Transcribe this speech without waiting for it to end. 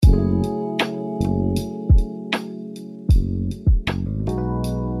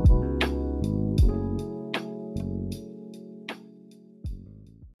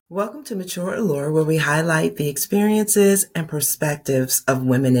Welcome to Mature Allure, where we highlight the experiences and perspectives of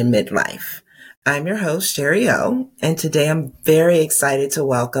women in midlife. I'm your host, Sherry O, and today I'm very excited to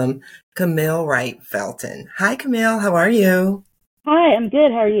welcome Camille Wright Felton. Hi, Camille. How are you? Hi, I'm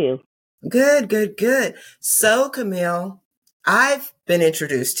good. How are you? Good. So, Camille, I've been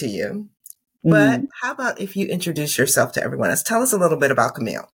introduced to you, but Mm-hmm. how about if you introduce yourself to everyone else? Tell us a little bit about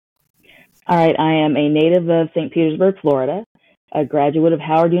Camille. All right, I am a native of St. Petersburg, Florida, a graduate of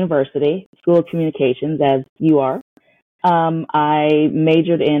Howard University, School of Communications, as you are. I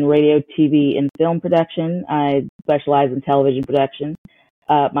majored in radio, TV, and film production. I specialize in television production.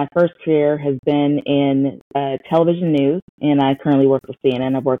 My first career has been in television news, and I currently work for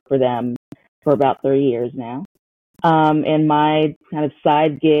CNN. I've worked for them for about 30 years now. And my kind of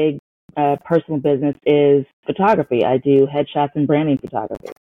side gig, personal business is photography. I do headshots and branding photography.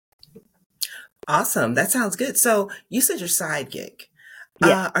 Awesome. That sounds good. So you said your side gig.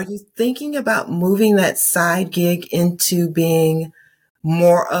 Yes. Are you thinking about moving that side gig into being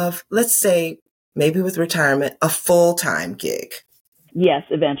more of, let's say, maybe with retirement, a full-time gig? Yes,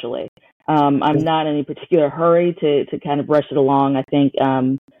 eventually. I'm not in any particular hurry to kind of rush it along. I think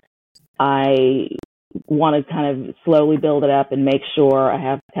I want to kind of slowly build it up and make sure I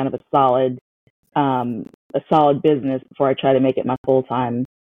have kind of a solid business before I try to make it my full time,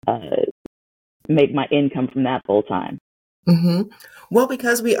 make my income from that full time. Mm-hmm. Well,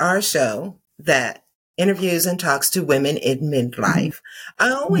 because we are a show that interviews and talks to women in midlife, I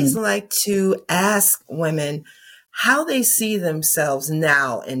always like to ask women how they see themselves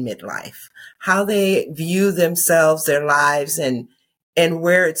now in midlife, how they view themselves, their lives, and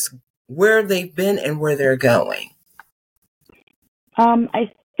where they've been and where they're going.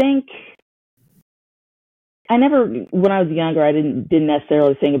 I think when I was younger, I didn't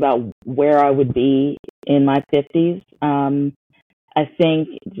necessarily think about where I would be in my 50s. I think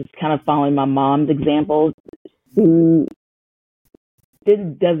just kind of following my mom's example, who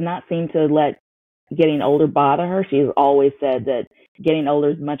does not seem to let getting older bother her. She's always said that getting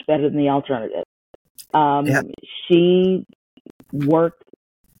older is much better than the alternative. Yep. She worked,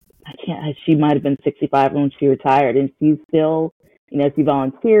 she might have been 65 when she retired, and she's still, she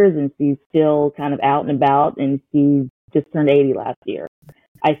volunteers and she's still kind of out and about, and she just turned 80 last year.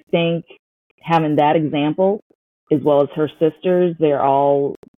 I think having that example, as well as her sisters, they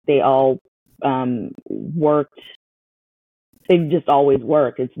all worked. They've just always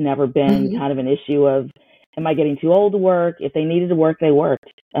worked. It's never been kind of an issue of, am I getting too old to work? If they needed to work, they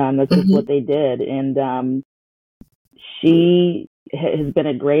worked. That's just what they did. And she has been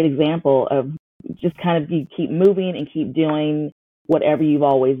a great example of just kind of, you keep moving and keep doing whatever you've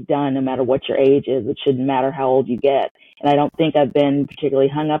always done, no matter what your age is. It shouldn't matter how old you get. And I don't think I've been particularly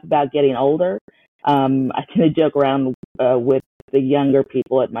hung up about getting older. I tend to joke around with the younger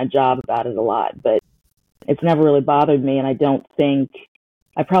people at my job about it a lot, but it's never really bothered me. And I don't think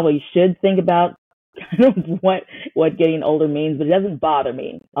I probably should think about kind of what getting older means, but it doesn't bother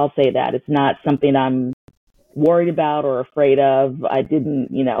me. I'll say that. It's not something I'm worried about or afraid of. I didn't,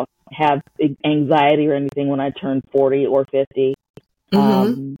 have anxiety or anything when I turned 40 or 50.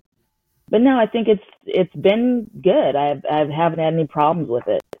 But no, I think it's been good. I haven't had any problems with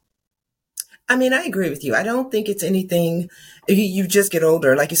it. I mean, I agree with you. I don't think it's anything, you just get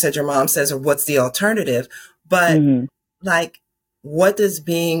older, like you said, your mom says, or what's the alternative? But like, what does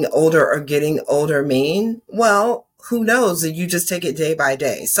being older or getting older mean? Well, who knows? You just take it day by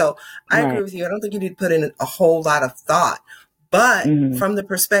day. So I agree with you. I don't think you need to put in a whole lot of thought. But from the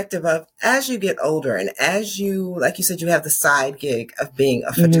perspective of, as you get older and as you, like you said, you have the side gig of being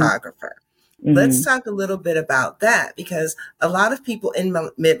a photographer. Let's talk a little bit about that, because a lot of people in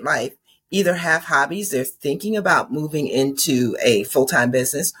midlife either have hobbies, they're thinking about moving into a full-time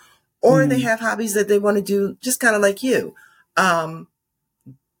business, or they have hobbies that they want to do just kind of like you,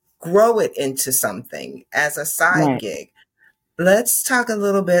 grow it into something as a side gig. Let's talk a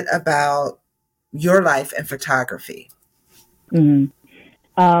little bit about your life and photography. Like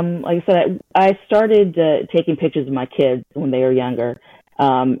I said, I started taking pictures of my kids when they were younger.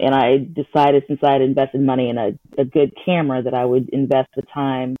 And I decided, since I had invested money in a good camera, that I would invest the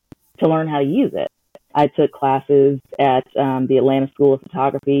time to learn how to use it. I took classes at the Atlanta School of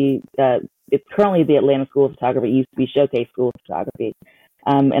Photography. It's currently the Atlanta School of Photography. It used to be Showcase School of Photography.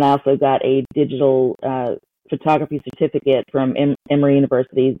 And I also got a digital photography certificate from Emory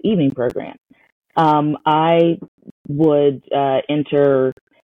University's evening program. I would enter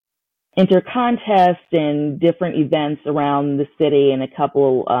contests and different events around the city and a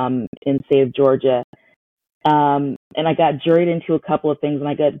couple in the state of Georgia. And I got juried into a couple of things, and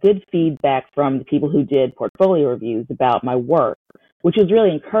I got good feedback from the people who did portfolio reviews about my work. which was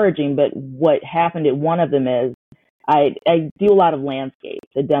really encouraging. But what happened at one of them is I do a lot of landscapes.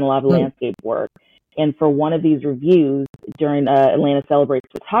 I've done a lot of landscape work. And for one of these reviews during Atlanta Celebrates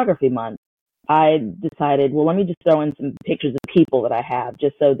Photography Month, I decided, well, let me just throw in some pictures of people that I have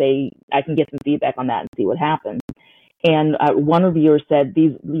just so I can get some feedback on that and see what happens. And one reviewer said,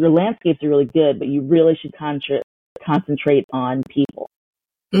 your landscapes are really good, but you really should concentrate on people,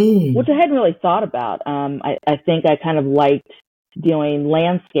 which I hadn't really thought about. I think I kind of liked doing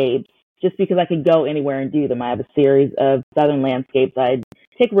landscapes just because I could go anywhere and do them. I have a series of southern landscapes. I'd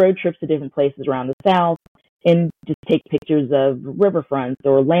take road trips to different places around the South and just take pictures of riverfronts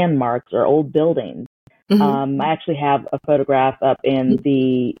or landmarks or old buildings. I actually have a photograph up in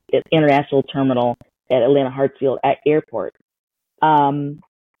the international terminal at Atlanta Hartsfield Airport.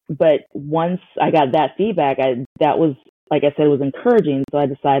 But once I got that feedback, that was, like I said, it was encouraging. So I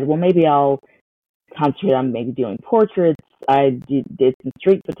decided, well, maybe I'll concentrate on maybe doing portraits. I did some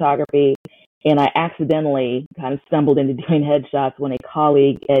street photography, and I accidentally kind of stumbled into doing headshots when a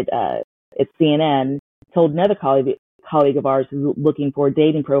colleague at CNN told another colleague of ours who's looking for a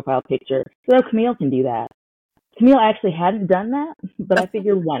dating profile picture, so Camille can do that. Camille actually hadn't done that, but I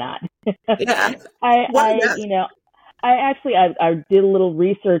figured why not? Yeah. I did a little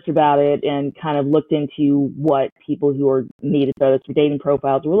research about it and kind of looked into what people who needed photos for dating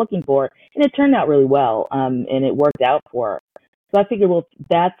profiles were looking for, and it turned out really well, and it worked out for her. So I figured, well,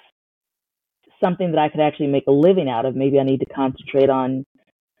 that's something that I could actually make a living out of. Maybe I need to concentrate on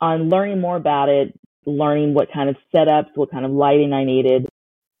learning more about it, learning what kind of setups, what kind of lighting I needed,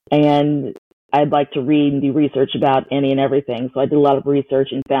 and I'd like to read and do research about any and everything. So I did a lot of research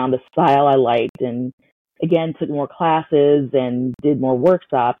and found a style I liked, and again, took more classes and did more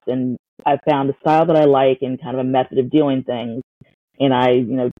workshops, and I found a style that I like and kind of a method of doing things. And I,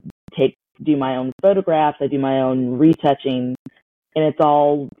 do my own photographs, I do my own retouching, and it's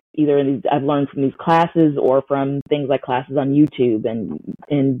all either I've learned from these classes or from things like classes on YouTube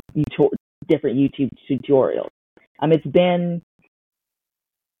and different YouTube tutorials.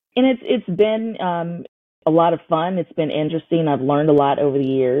 It's been a lot of fun. It's been interesting. I've learned a lot over the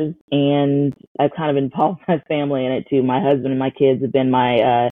years, and I've kind of involved my family in it too. My husband and my kids have been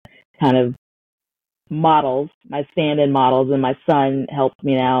my kind of models, my stand-in models, and my son helps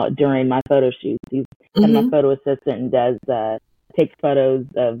me now during my photo shoots. He's kind of my photo assistant and takes photos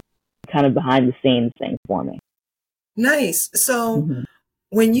of kind of behind the scenes things for me. Nice. So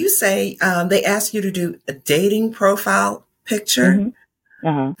when you say they ask you to do a dating profile picture,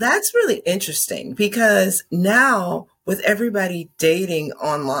 that's really interesting, because now with everybody dating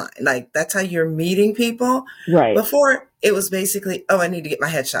online, like that's how you're meeting people. Right. Before it was basically, I need to get my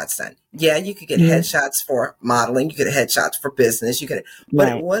headshots done. Yeah, you could get headshots for modeling, you could get headshots for business, but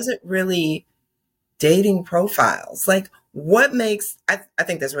it wasn't really dating profiles. Like, what makes, I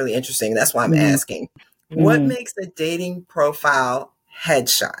think that's really interesting. That's why I'm asking, what makes a dating profile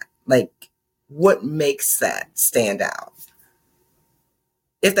headshot? Like, what makes that stand out?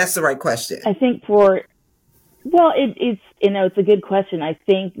 If that's the right question. I think it's a good question. I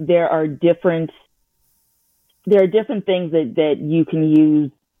think there are different things that you can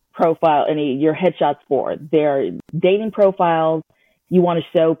use your headshots for. There are dating profiles. You want to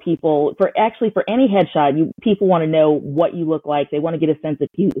show people for any headshot, people want to know what you look like. They want to get a sense of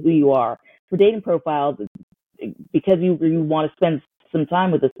who you are. For dating profiles, because you want to spend some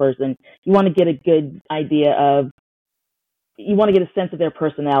time with this person, you want to get a good idea you want to get a sense of their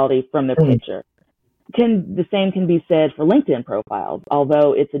personality from their picture. The same can be said for LinkedIn profiles,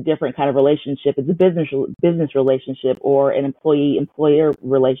 although it's a different kind of relationship. It's a business relationship or an employee-employer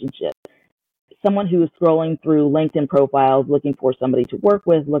relationship. Someone who is scrolling through LinkedIn profiles looking for somebody to work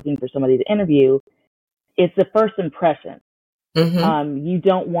with, looking for somebody to interview, it's the first impression. You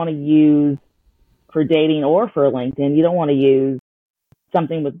don't want to use, for dating or for LinkedIn, you don't want to use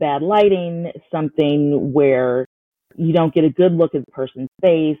something with bad lighting, something where you don't get a good look at the person's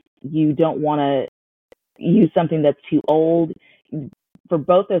face. You don't want to use something that's too old. For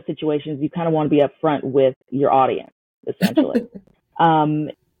both those situations, you kind of want to be upfront with your audience, essentially.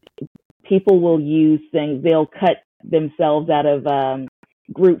 People will use things, they'll cut themselves out of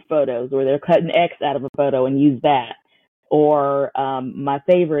group photos, or they'll cut an X out of a photo and use that. Or my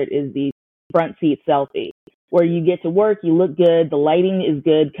favorite is the front seat selfie, where you get to work, you look good, the lighting is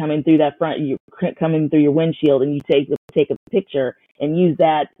good coming through coming through your windshield, and you take a picture and use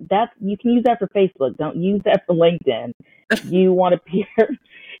that. You can use that for Facebook. Don't use that for LinkedIn. You want to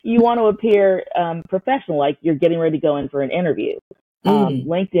appear professional, like you're getting ready to go in for an interview.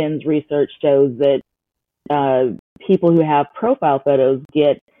 LinkedIn's research shows that people who have profile photos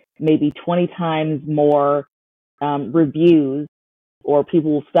get maybe 20 times more reviews or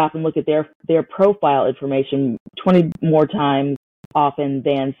people will stop and look at their profile information 20 more times often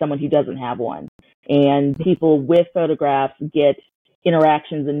than someone who doesn't have one. And people with photographs get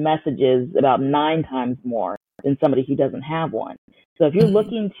interactions and messages about 9 times more than somebody who doesn't have one. So if you're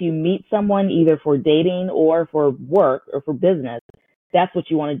looking to meet someone either for dating or for work or for business, that's what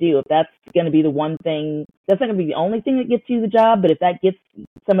you want to do. If that's going to be the one thing, that's not going to be the only thing that gets you the job, but if that gets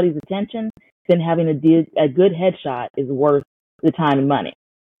somebody's attention, then having a good headshot is worth the time and money.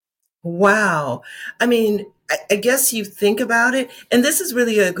 Wow. I mean, I guess you think about it, and this is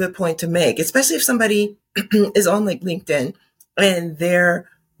really a good point to make, especially if somebody is on like LinkedIn and they're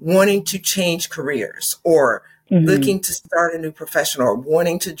wanting to change careers or looking to start a new profession or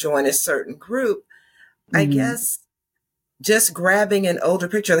wanting to join a certain group. I guess just grabbing an older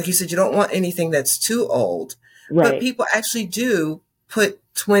picture, like you said, you don't want anything that's too old, right. But people actually do put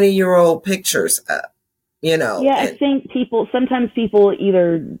 20-year-old pictures up, you know. Yeah, I think sometimes people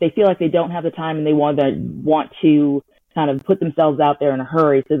either they feel like they don't have the time and they want to kind of put themselves out there in a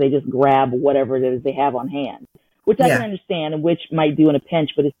hurry, so they just grab whatever it is they have on hand, which I can understand and which might do in a pinch,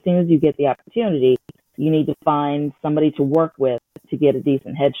 but as soon as you get the opportunity, you need to find somebody to work with to get a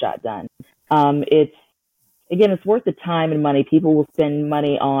decent headshot done. It's worth the time and money. People will spend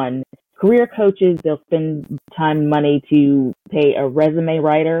money on career coaches. They'll spend time and money to pay a resume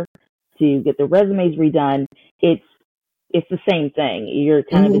writer to get their resumes redone. It's the same thing. You're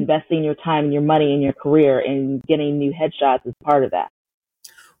kind of investing your time and your money in your career, and getting new headshots is part of that.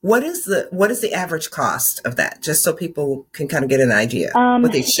 What is the average cost of that? Just so people can kind of get an idea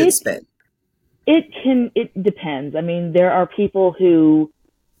what they should spend. It depends. I mean, there are people who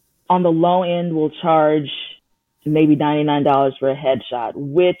on the low end will charge maybe $99 for a headshot,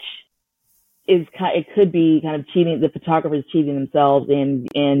 which is it could be kind of cheating. The photographer's cheating themselves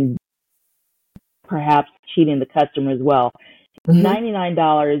and perhaps cheating the customer as well.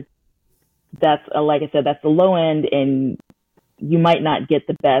 $99. That's like I said, that's the low end, and you might not get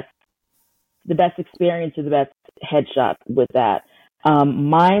the best experience or the best headshot with that.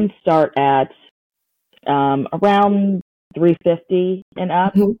 Mine start at around $350 and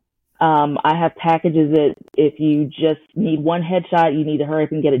up. I have packages that if you just need one headshot, you need to hurry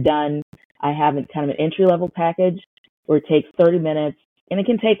up and get it done. I have kind of an entry-level package where it takes 30 minutes, and it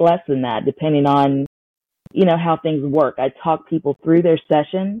can take less than that depending on, how things work. I talk people through their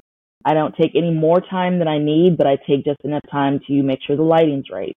session. I don't take any more time than I need, but I take just enough time to make sure the lighting's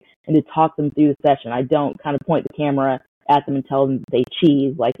right and to talk them through the session. I don't kind of point the camera at them and tell them they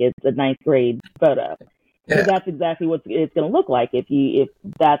cheese like it's a 9th grade photo. Because that's exactly what it's going to look like if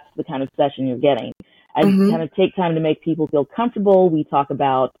that's the kind of session you're getting. I kind of take time to make people feel comfortable. We talk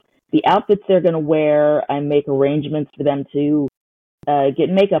about the outfits they're going to wear. I make arrangements for them to get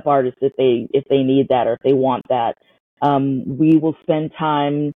makeup artists if they need that or if they want that. We will spend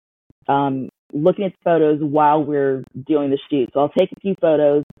time looking at photos while we're doing the shoot. So I'll take a few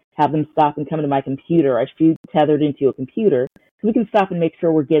photos, have them stop and come to my computer. I shoot tethered into a computer, so we can stop and make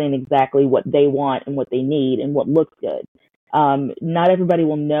sure we're getting exactly what they want and what they need and what looks good. Not everybody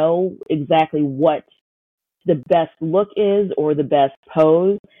will know exactly what the best look is or the best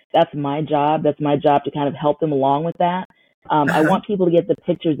pose. That's my job. That's my job to kind of help them along with that. I want people to get the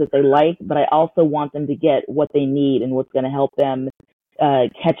pictures that they like, but I also want them to get what they need and what's going to help them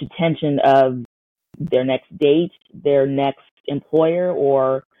catch attention of their next date, their next employer,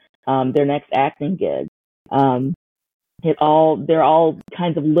 or their next acting gig. They're all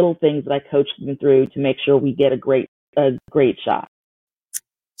kinds of little things that I coach them through to make sure we get a great shot.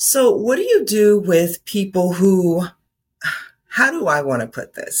 So what do you do with people who, how do I want to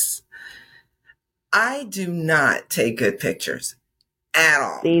put this? I do not take good pictures at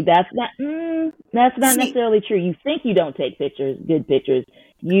all. See, that's not necessarily true. You think you don't take good pictures.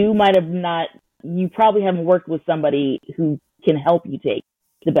 You probably haven't worked with somebody who can help you take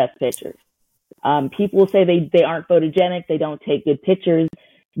the best pictures. People will say they aren't photogenic, they don't take good pictures.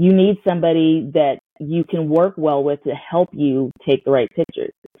 You need somebody that you can work well with to help you take the right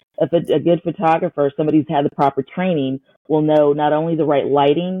pictures. If a good photographer, somebody who's had the proper training, will know not only the right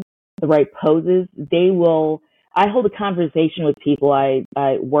lighting, the right poses. I hold a conversation with people I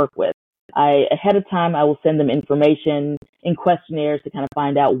work with. Ahead of time, I will send them information and questionnaires to kind of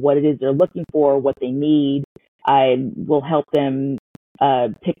find out what it is they're looking for, what they need. I will help them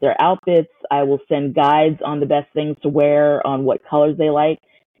pick their outfits. I will send guides on the best things to wear, on what colors they like.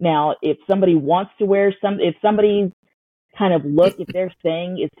 Now, if somebody wants to wear if somebody's kind of look, if their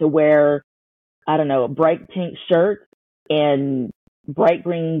thing is to wear, I don't know, a bright pink shirt and bright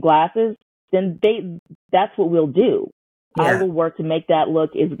green glasses, then that's what we'll do. I Yeah. will work to make that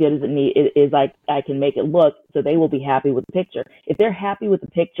look as good as I can make it look, so they will be happy with the picture. If they're happy with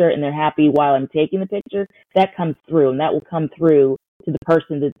the picture and they're happy while I'm taking the picture, that comes through, and that will come through to the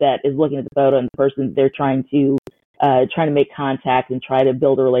person that is looking at the photo and the person they're trying to make contact and try to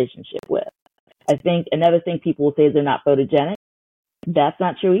build a relationship with. I think another thing people will say is they're not photogenic. That's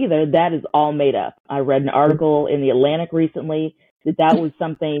not true either. That is all made up. I read an article in the Atlantic recently that was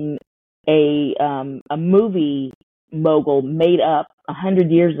something a movie mogul made up 100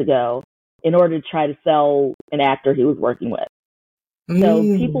 years ago in order to try to sell an actor he was working with. So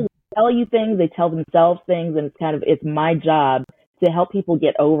people tell you things, they tell themselves things, and it's my job to help people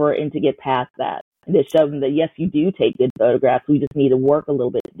get over and to get past that and to show them that yes, you do take good photographs. We just need to work a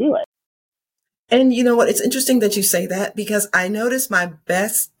little bit to do it. And you know what? It's interesting that you say that because I notice my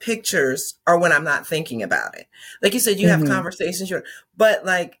best pictures are when I'm not thinking about it. Like you said, you have conversations, but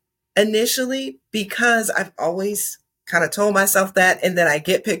like initially, because I've always kind of told myself that, and then I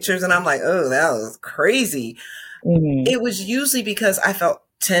get pictures and I'm like, oh, that was crazy. It was usually because I felt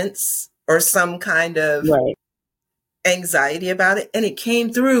tense or some kind of anxiety about it, and it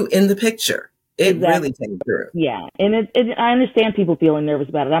came through in the picture. It really came through. Yeah. And I understand people feeling nervous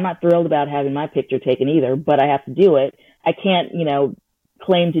about it. I'm not thrilled about having my picture taken either, but I have to do it. I can't,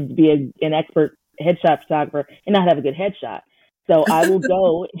 claim to be an expert headshot photographer and not have a good headshot. So I will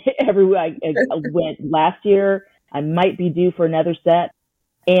go everywhere. I went last year. I might be due for another set.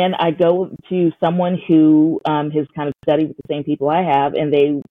 And I go to someone who has kind of studied with the same people I have, and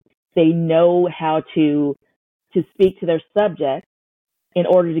they know how to speak to their subject in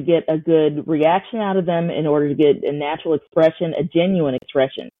order to get a good reaction out of them, in order to get a natural expression, a genuine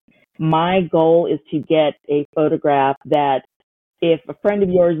expression. My goal is to get a photograph that if a friend of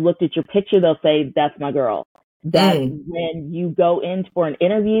yours looked at your picture, they'll say, that's my girl. That when you go in for an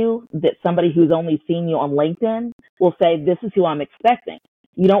interview, that somebody who's only seen you on LinkedIn will say, this is who I'm expecting.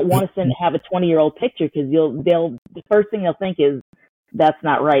 You don't want to have a 20-year-old picture because the first thing they'll think is, that's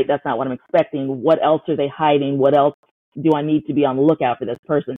not right. That's not what I'm expecting. What else are they hiding? What else do I need to be on the lookout for this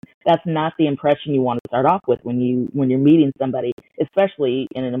person? That's not the impression you want to start off with when you're meeting somebody, especially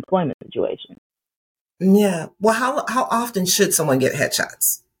in an employment situation. Yeah. Well, how often should someone get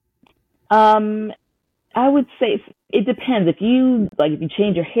headshots? I would say it depends. If you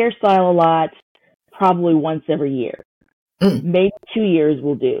change your hairstyle a lot, probably once every year. Maybe 2 years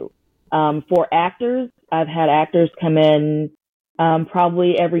will do. For actors, I've had actors come in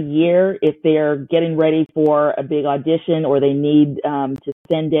probably every year if they're getting ready for a big audition or they need to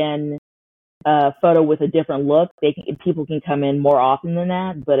send in a photo with a different look. People can come in more often than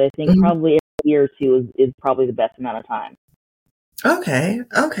that, but I think probably every year or two is probably the best amount of time. Okay.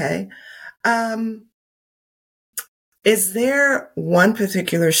 Is there one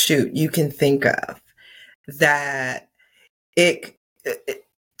particular shoot you can think of that it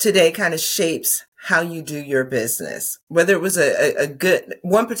today kind of shapes how you do your business? Whether it was a good,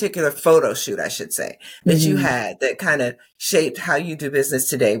 one particular photo shoot, I should say, that you had that kind of shaped how you do business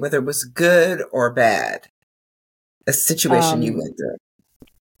today, whether it was good or bad, a situation you went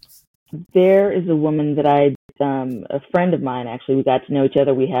through. There is a woman that a friend of mine, actually, we got to know each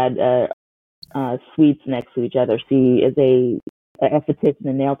other. We had suites next to each other. She is a esthetician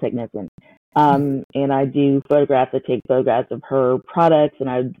and nail technician. And I do photographs. I take photographs of her products, and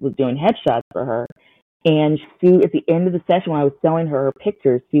I was doing headshots for her. And she, at the end of the session, when I was showing her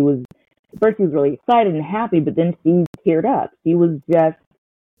pictures, she was really excited and happy, but then she teared up. She had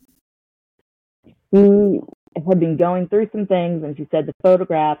been going through some things, and she said the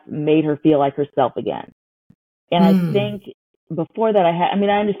photographs made her feel like herself again. And I think before that, I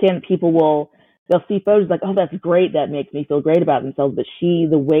understand that people they'll see photos like, oh, that's great. That makes me feel great about themselves. But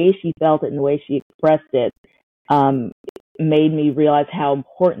the way she felt it and the way she expressed it, made me realize how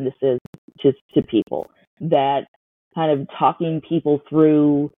important this is to people. That kind of talking people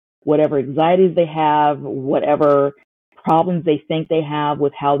through whatever anxieties they have, whatever problems they think they have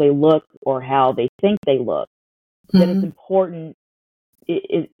with how they look or how they think they look, that it's important.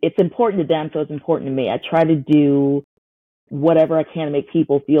 It's important to them, so it's important to me. I try to do whatever I can to make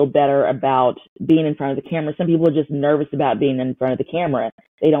people feel better about being in front of the camera. Some people are just nervous about being in front of the camera.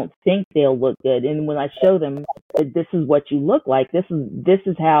 They don't think they'll look good. And when I show them that this is what you look like, this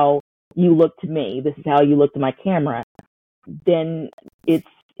is how you look to me, this is how you look to my camera, then it's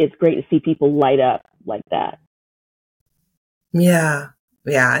great to see people light up like that. Yeah,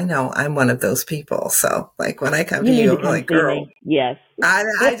 I know. I'm one of those people. So, like, when I come to you, I'm like, girl. Yes.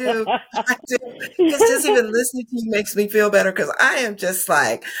 I do. Because just even listening to you makes me feel better because I am just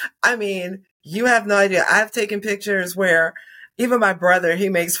like, you have no idea. I've taken pictures where even my brother, he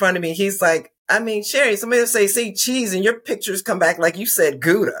makes fun of me. He's like, I mean, Sherry, somebody will say cheese and your pictures come back like you said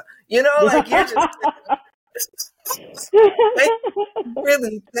Gouda. You know, like you're just like,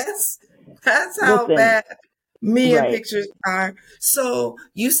 really, that's how Listen, bad me and right. pictures are. So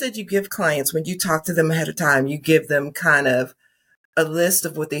you said you give clients, when you talk to them ahead of time, you give them kind of a list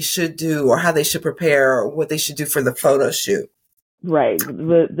of what they should do or how they should prepare or what they should do for the photo shoot. Right.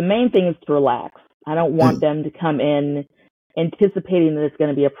 The main thing is to relax. I don't want Mm. them to come in anticipating that it's going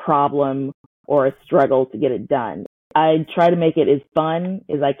to be a problem or a struggle to get it done. I try to make it as fun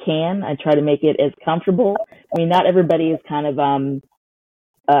as I can. I try to make it as comfortable. I mean, not everybody is kind of a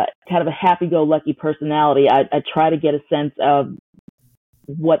happy-go-lucky personality. I try to get a sense of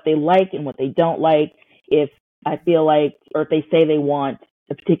what they like and what they don't like. If I feel like, or if they say they want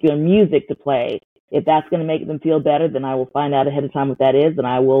a particular music to play, if that's going to make them feel better, then I will find out ahead of time what that is, and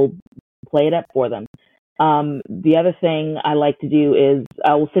I will play it up for them. The other thing I like to do is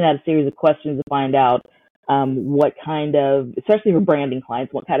I will send out a series of questions to find out what kind of, especially for branding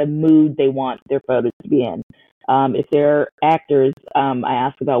clients, what kind of mood they want their photos to be in. If they're actors, I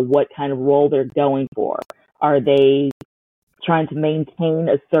ask about what kind of role they're going for. Are they trying to maintain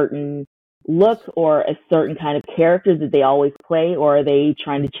a certain look or a certain kind of character that they always play, or are they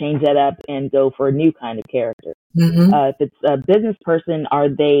trying to change that up and go for a new kind of character? Mm-hmm. If it's a business person, are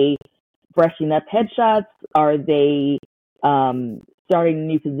they freshening up headshots? Are they starting a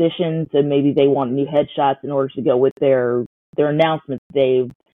new position? So maybe they want new headshots in order to go with their announcements. They're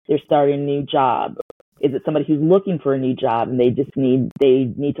starting a new job. Is it somebody who's looking for a new job and they need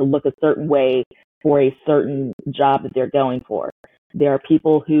to look a certain way for a certain job that they're going for? There are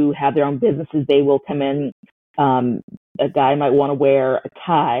people who have their own businesses. They will come in. A guy might want to wear a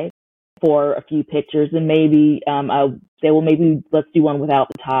tie for a few pictures, and maybe they will maybe let's do one without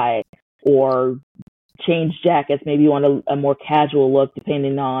the tie, or change jackets. Maybe you want a more casual look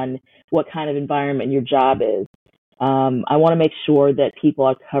depending on what kind of environment your job is. I want to make sure that people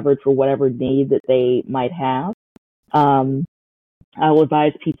are covered for whatever need that they might have. I will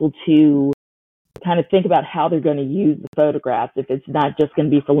advise people to kind of think about how they're going to use the photographs. If it's not just going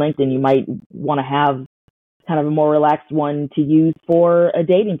to be for LinkedIn, you might want to have kind of a more relaxed one to use for a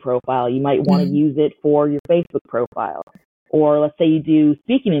dating profile. You might want to use it for your Facebook profile. Or let's say you do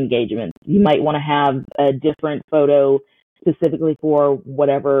speaking engagements. You might want to have a different photo specifically for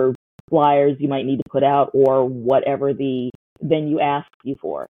whatever flyers you might need to put out or whatever the venue asks you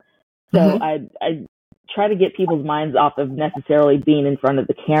for. So I try to get people's minds off of necessarily being in front of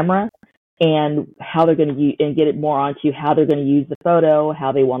the camera and how they're going to use, and get it more onto how they're going to use the photo,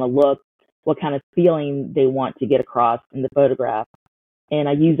 how they want to look, what kind of feeling they want to get across in the photograph. And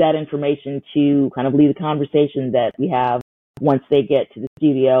I use that information to kind of lead the conversation that we have once they get to the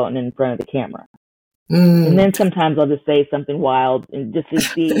studio and in front of the camera. And then sometimes I'll just say something wild and just to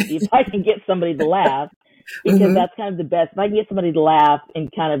see if I can get somebody to laugh, because that's kind of the best. If I can get somebody to laugh and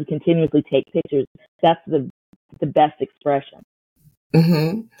kind of continuously take pictures, that's the best expression.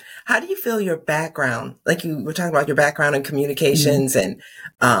 Mm-hmm. How do you feel your background, like you were talking about your background in communications and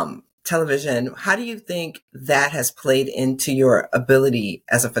television, how do you think that has played into your ability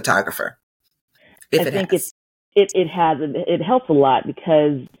as a photographer? I think it helps a lot,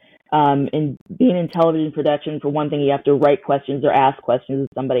 because in being in television production, for one thing, you have to write questions or ask questions of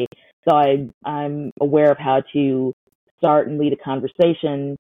somebody. So I'm aware of how to start and lead a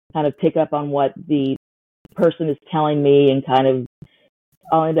conversation, kind of pick up on what the person is telling me, and kind of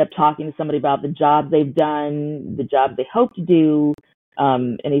I'll end up talking to somebody about the job they've done, the job they hope to do,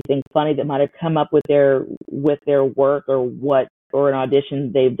 anything funny that might have come up with their work or an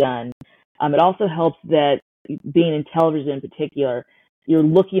audition they've done. It also helps that being in television in particular, you're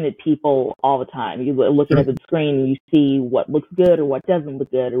looking at people all the time. You're looking at the screen and you see what looks good or what doesn't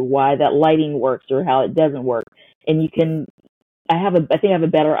look good, or why that lighting works or how it doesn't work. And I think I have a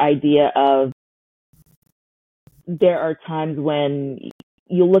better idea of, there are times when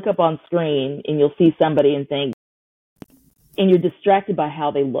you look up on screen and you'll see somebody and think, and you're distracted by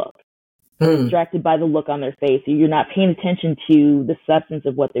how they look, or distracted by the look on their face. You're not paying attention to the substance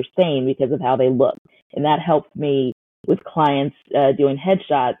of what they're saying because of how they look. And that helps me with clients doing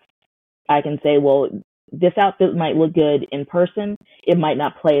headshots. I can say, well, this outfit might look good in person. It might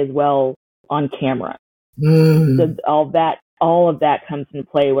not play as well on camera. So all of that comes into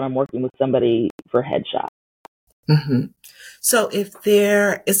play when I'm working with somebody for headshots. So if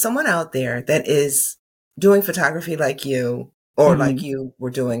there is someone out there that is doing photography like you, or like you were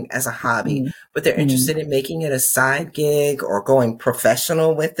doing as a hobby, but they're interested in making it a side gig or going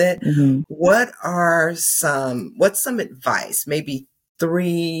professional with it, what's some advice, maybe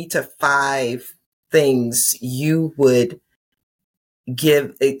 3 to 5 things you would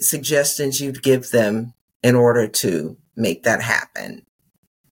give suggestions you'd give them in order to make that happen?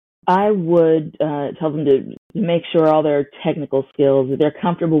 I would tell them to make sure all their technical skills, that they're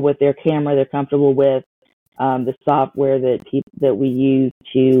comfortable with their camera, they're comfortable with the software that we use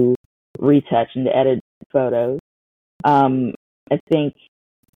to retouch and to edit photos. I think,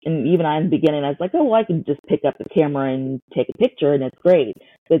 and even in the beginning, I was like, oh, well, I can just pick up the camera and take a picture, and it's great.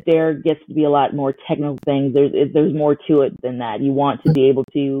 But there gets to be a lot more technical things. There's more to it than that. You want to be able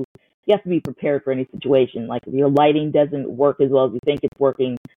to, you have to be prepared for any situation. Like if your lighting doesn't work as well as you think it's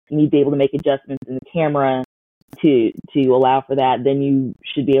working, you need to be able to make adjustments in the camera to allow for that. Then you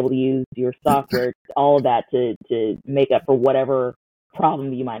should be able to use your software, all of that to make up for whatever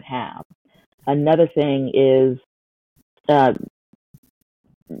problem you might have. Another thing is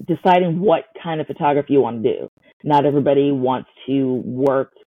deciding what kind of photography you want to do. Not everybody wants to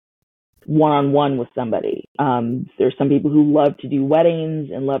work one-on-one with somebody. There's some people who love to do weddings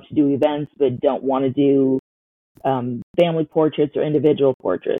and love to do events, but don't want to do family portraits or individual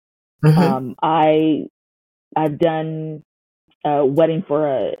portraits. Mm-hmm. I've done a wedding for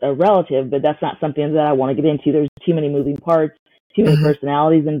a relative, but that's not something that I want to get into. There's too many moving parts, too many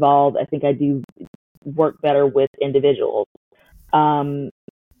personalities involved. I think I do work better with individuals.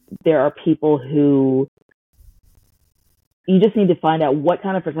 There are people who you just need to find out what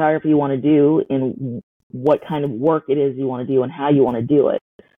kind of photography you want to do and what kind of work it is you want to do and how you want to do it.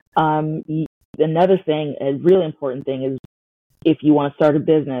 Another thing, a really important thing, is if you want to start a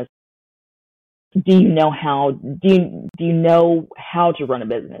business, do you know how to run a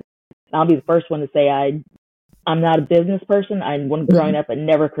business? I'll be the first one to say I'm not a business person. When growing up, I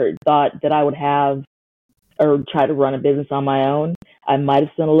never thought that I would have or try to run a business on my own. I might have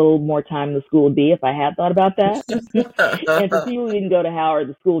spent a little more time in the school of B if I had thought about that. And for people who didn't go to Howard,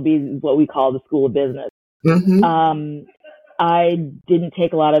 the school of B is what we call the school of business. Mm-hmm. I didn't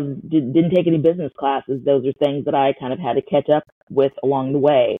take any business classes. Those are things that I kind of had to catch up with along the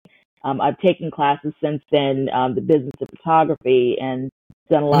way. I've taken classes since then, the business of photography, and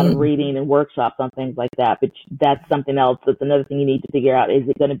done a lot of reading and workshops on things like that. But that's something else. That's another thing you need to figure out. Is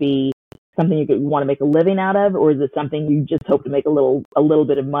it going to be something you want to make a living out of, or is it something you just hope to make a little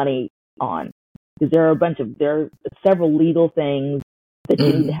bit of money on? Because there are several legal things that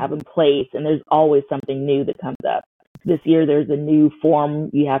you need to have in place, and there's always something new that comes up. This year, there's a new form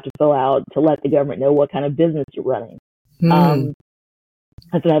you have to fill out to let the government know what kind of business you're running.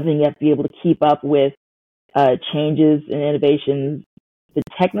 That's another thing. You have to be able to keep up with changes and innovations, the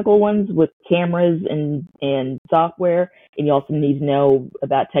technical ones with cameras and software, and you also need to know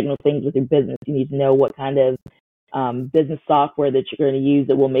about technical things with your business. You need to know what kind of business software that you're going to use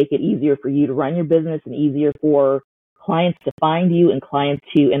that will make it easier for you to run your business and easier for clients to find you and clients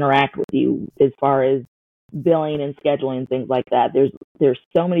to interact with you as far as billing and scheduling and things like that. There's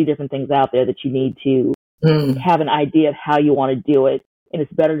so many different things out there that you need to have an idea of how you want to do it, and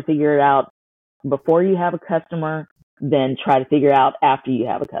it's better to figure it out before you have a customer than try to figure out after you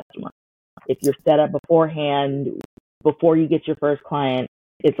have a customer. If you're set up beforehand, before you get your first client,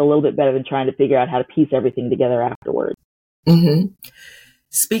 it's a little bit better than trying to figure out how to piece everything together afterwards. Mm-hmm.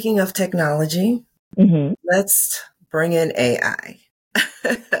 Speaking of technology, let's bring in AI.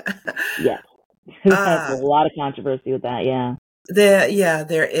 Yes. There's a lot of controversy with that, yeah.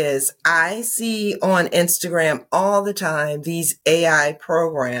 There is. I see on Instagram all the time these AI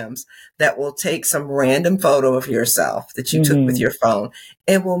programs that will take some random photo of yourself that you took with your phone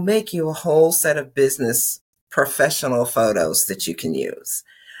and will make you a whole set of business professional photos that you can use.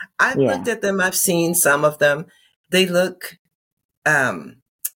 I've looked at them. I've seen some of them. They look,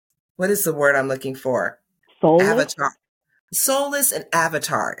 what is the word I'm looking for? Soulless? Soulless and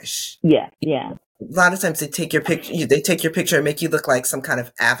avatarish. Yeah. A lot of times they take your picture and make you look like some kind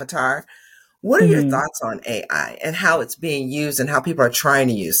of avatar. What are your thoughts on AI and how it's being used and how people are trying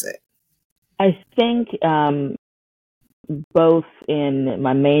to use it? I think both in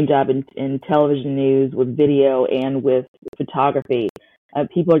my main job in television news with video and with photography,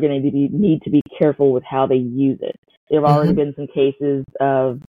 people are going to need to be careful with how they use it. There have already been some cases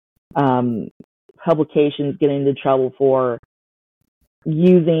of publications getting into trouble for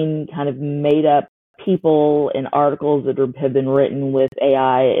using kind of made up people and articles that have been written with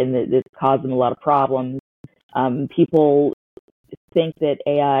AI, and it's caused them a lot of problems. People think that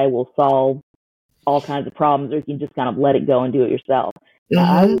AI will solve all kinds of problems, or you can just kind of let it go and do it yourself.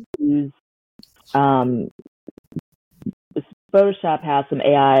 I would use Photoshop has some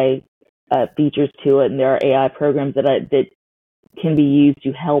AI features to it, and there are AI programs that can be used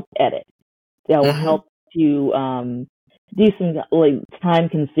to help edit. That will help to do some like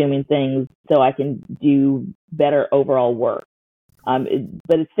time-consuming things so I can do better overall work.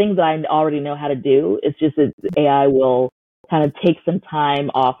 But it's things that I already know how to do. It's just that AI will kind of take some time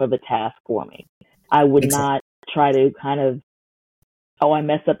off of a task for me. I would not try to kind of, oh, I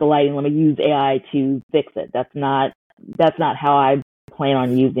messed up the lighting, let me use AI to fix it. That's not how I plan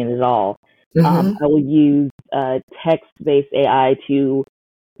on using it at all. I will use text-based AI to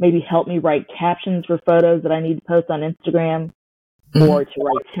maybe help me write captions for photos that I need to post on Instagram, or to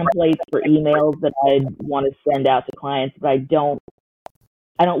write templates for emails that I want to send out to clients, but I don't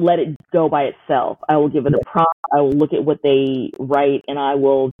let it go by itself. I will give it a prompt. I will look at what they write, and I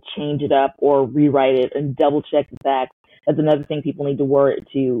will change it up or rewrite it and double check the facts. That's another thing people need to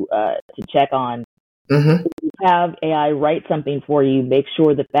check on. If you have AI write something for you, make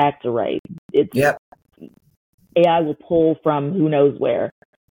sure the facts are right. AI will pull from who knows where,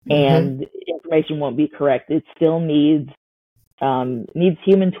 and information won't be correct. It still needs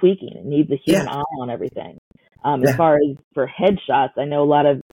human tweaking. It needs a human eye on everything. As far as for headshots, I know a lot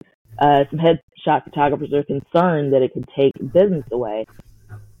of some headshot photographers are concerned that it could take business away.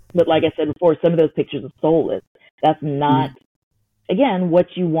 But like I said before, some of those pictures are soulless. That's not, again, what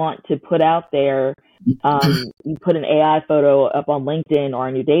you want to put out there. You put an AI photo up on LinkedIn or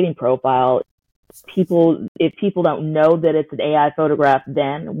on your dating profile. If people don't know that it's an AI photograph,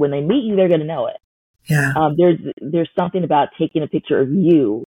 then when they meet you, they're going to know it. Yeah. There's something about taking a picture of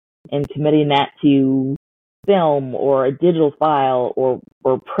you and committing that to film or a digital file or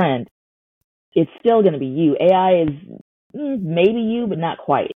print. It's still going to be you. AI is maybe you, but not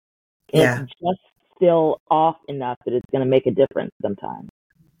quite. It's just still off enough that it's going to make a difference sometimes.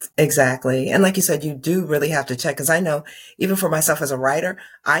 Exactly. And like you said, you do really have to check, because I know even for myself as a writer,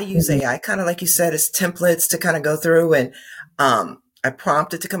 I use AI kind of like you said, as templates to kind of go through, and I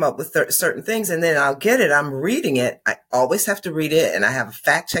prompt it to come up with certain things, and then I'll get it. I'm reading it. I always have to read it, and I have a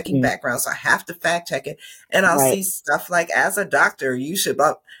fact checking background, so I have to fact check it. And I'll see stuff like, as a doctor, you should,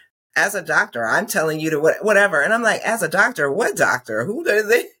 as a doctor, I'm telling you to whatever. And I'm like, as a doctor, what doctor? Who are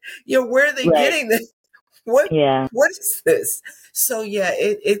they? Where are they getting this? What is this? So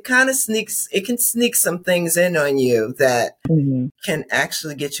it kind of can sneak some things in on you that can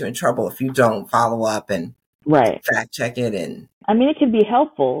actually get you in trouble if you don't follow up and fact check it. And I mean, it can be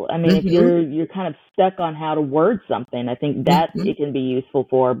helpful. I mean, if you're kind of stuck on how to word something, I think that it can be useful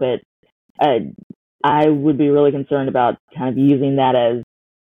for, but I would be really concerned about kind of using that as,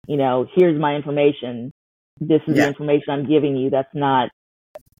 here's my information. This is the information I'm giving you. That's not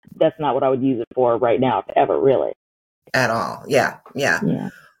what I would use it for right now, if ever, really. At all. Yeah.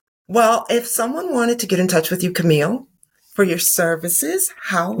 Well, if someone wanted to get in touch with you, Camille, for your services,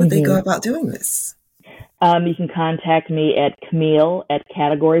 how would they go about doing this? You can contact me at Camille at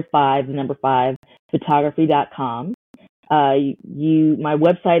category5, the number 5, photography.com. My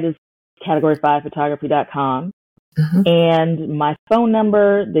website is category5photography.com. And my phone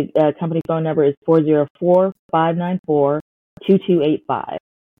number, the company phone number, is 404-594-2285.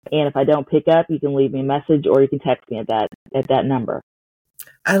 And if I don't pick up, you can leave me a message, or you can text me at that number.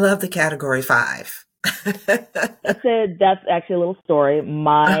 I love the category 5. That's actually a little story.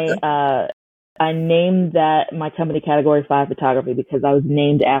 I named my company Category 5 Photography because I was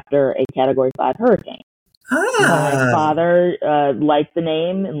named after a Category 5 hurricane. My father liked the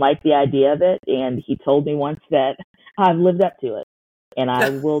name and liked the idea of it, and he told me once that I've lived up to it, and I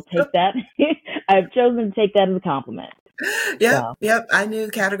will take that. I've chosen to take that as a compliment. Yep. I knew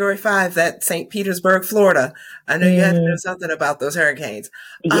Category 5, that St. Petersburg, Florida. I know you had to know something about those hurricanes.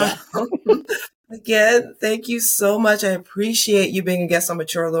 Yeah. Again, thank you so much. I appreciate you being a guest on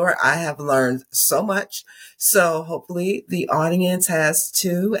Mature Allure. I have learned so much. So hopefully the audience has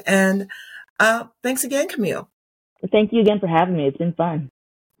too. And thanks again, Camille. Thank you again for having me. It's been fun.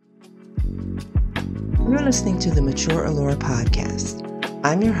 You're listening to the Mature Allure podcast.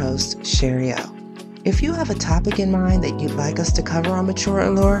 I'm your host, Sherry O. If you have a topic in mind that you'd like us to cover on Mature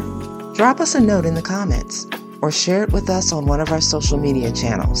Allure, drop us a note in the comments or share it with us on one of our social media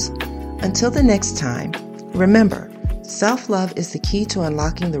channels. Until the next time, remember, self-love is the key to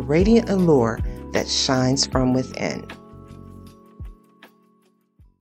unlocking the radiant allure that shines from within.